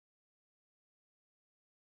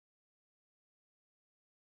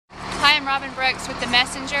Hi, I'm Robin Brooks with The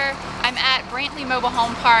Messenger. I'm at Brantley Mobile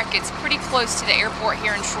Home Park. It's pretty close to the airport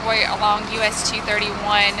here in Troy along US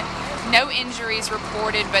 231. No injuries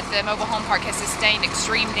reported, but the mobile home park has sustained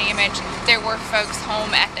extreme damage. There were folks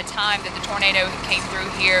home at the time that the tornado came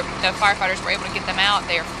through here. The firefighters were able to get them out.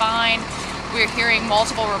 They are fine. We're hearing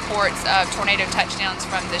multiple reports of tornado touchdowns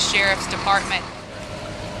from the sheriff's department.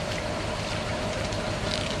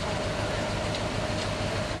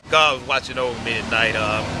 God was watching over me at night.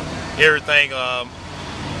 Everything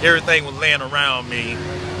was laying around me.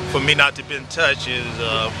 For me not to been touched it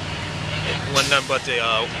wasn't nothing but the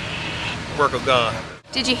work of God.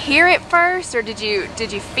 Did you hear it first, or did you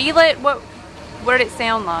feel it? What did it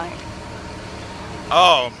sound like?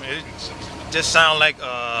 Oh, it just sounded like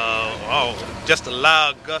just a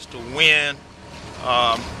loud gust of wind.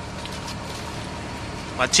 My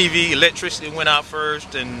TV electricity went out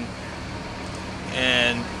first, and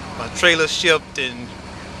my trailer shipped, and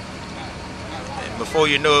before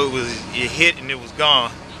you know it hit and it was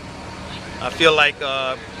gone. I feel like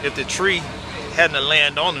if the tree hadn't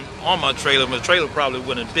landed on my trailer probably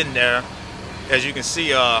wouldn't have been there. As you can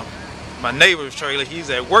see, my neighbor's trailer,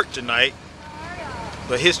 he's at work tonight,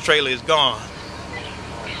 but his trailer is gone.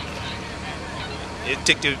 It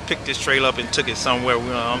picked this trailer up and took it somewhere.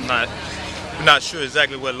 We're not sure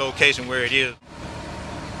exactly what location where it is.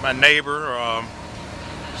 My neighbor,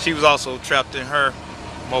 she was also trapped in her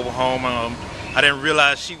mobile home. I didn't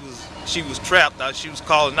realize she was trapped. She was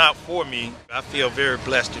calling out for me. I feel very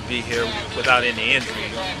blessed to be here without any injury.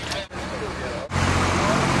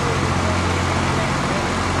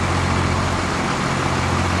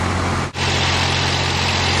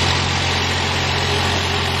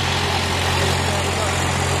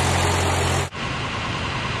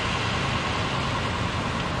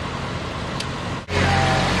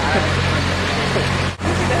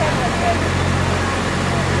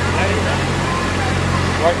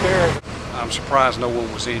 Right there. I'm surprised no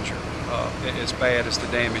one was injured. As bad as the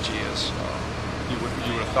damage is, you would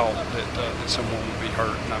have thought that someone would be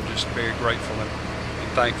hurt, and I'm just very grateful and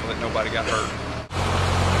thankful that nobody got hurt.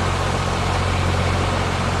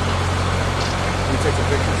 Can you take some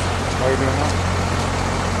pictures while you're doing that?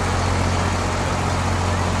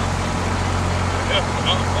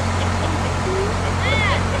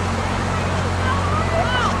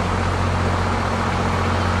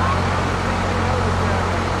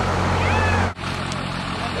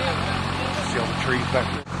 See all the trees back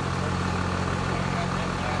there?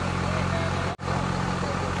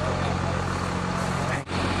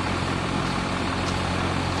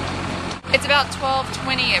 It's about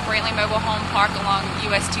 12:20 at Brantley Mobile Home Park along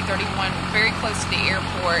US 231, very close to the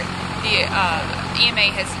airport. The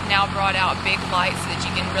EMA has now brought out big lights so that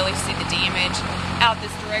you can really see the damage out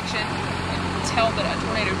this direction. You can tell that a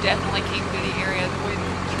tornado definitely came through the area. The way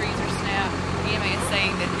the trees are snapped. The EMA is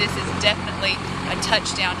saying that this is definitely a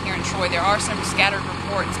touchdown here in Troy. There are some scattered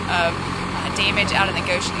reports of damage out in the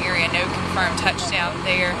Goshen area. No confirmed touchdown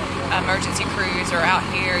there. Emergency crews are out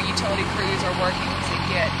here. Utility crews are working to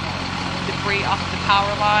get debris off of the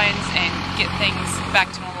power lines and get things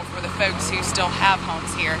back to normal for the folks who still have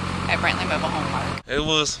homes here at Brantley Mobile Home Park. It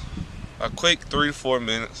was a quick 3 to 4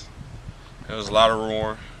 minutes. There was a lot of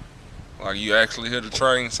roaring. Like, you actually hear the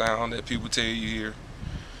train sound that people tell you hear.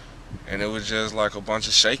 And it was just like a bunch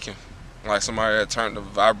of shaking. Like somebody had turned the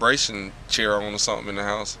vibration chair on or something in the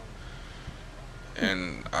house.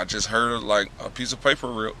 And I just heard like a piece of paper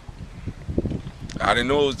rip. I didn't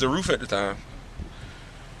know it was the roof at the time.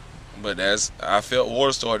 But as I felt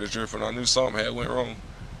water started dripping, I knew something had went wrong.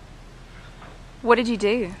 What did you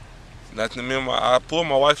do? Nothing. I pulled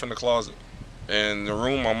my wife in the closet, and the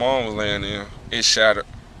room my mom was laying in, it shattered.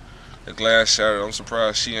 The glass shattered. I'm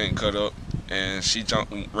surprised she ain't cut up, and she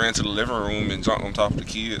ran to the living room and jumped on top of the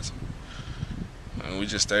kids. And we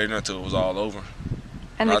just stayed there until it was all over.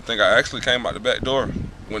 And I think I actually came out the back door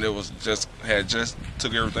when it was just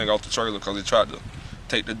took everything off the trailer because it tried to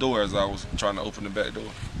take the door as I was trying to open the back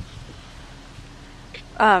door.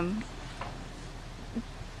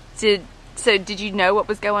 Did you know what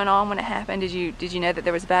was going on when it happened? Did you know that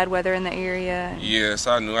there was bad weather in the area? Yes,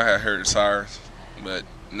 I knew. I had heard the sirens, but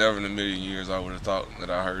never in a million years I would have thought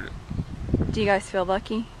that I heard it. Do you guys feel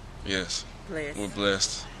lucky? Yes. Blessed. We're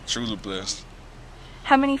blessed. Truly blessed.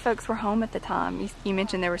 How many folks were home at the time? You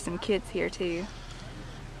mentioned there were some kids here too.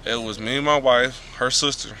 It was me and my wife. Her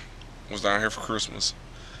sister was down here for Christmas,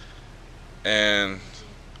 and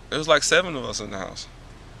it was like 7 of us in the house.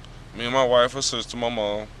 Me and my wife, her sister, my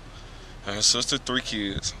mom, and her sister, 3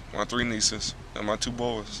 kids, my 3 nieces, and my 2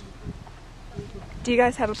 boys. Do you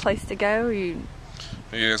guys have a place to go? Or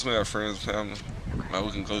Yes, we have friends and family that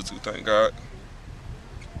we can go to, thank God.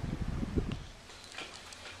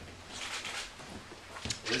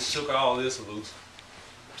 It shook all this loose.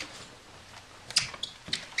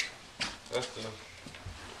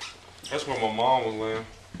 That's where my mom was laying.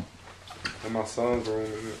 In my son's room,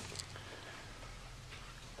 isn't it?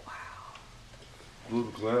 Wow. Blew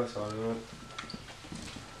the glass out of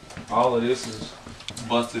it. All of this is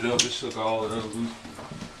busted up. It shook all of that loose.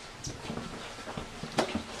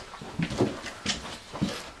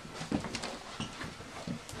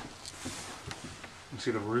 You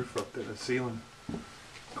see the roof up there, the ceiling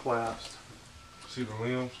collapsed. See the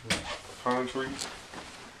limbs, the pine trees.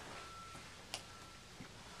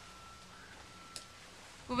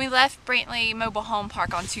 When we left Brantley Mobile Home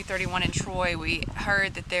Park on 231 in Troy, we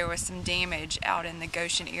heard that there was some damage out in the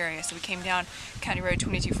Goshen area. So we came down County Road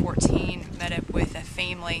 2214, met up with a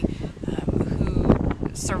family who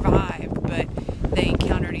survived, but they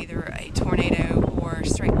encountered either a tornado or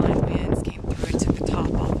straight line winds came through and took the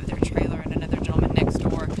top off of their trailer, and another gentleman next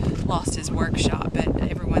door lost his workshop, but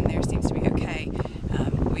everyone there seems to be okay.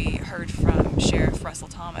 We heard from Sheriff Russell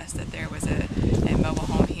Thomas that there was a mobile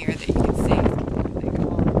home here that you can see.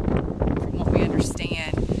 From what we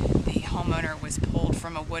understand, the homeowner was pulled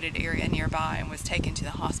from a wooded area nearby and was taken to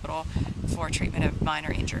the hospital for treatment of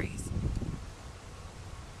minor injuries.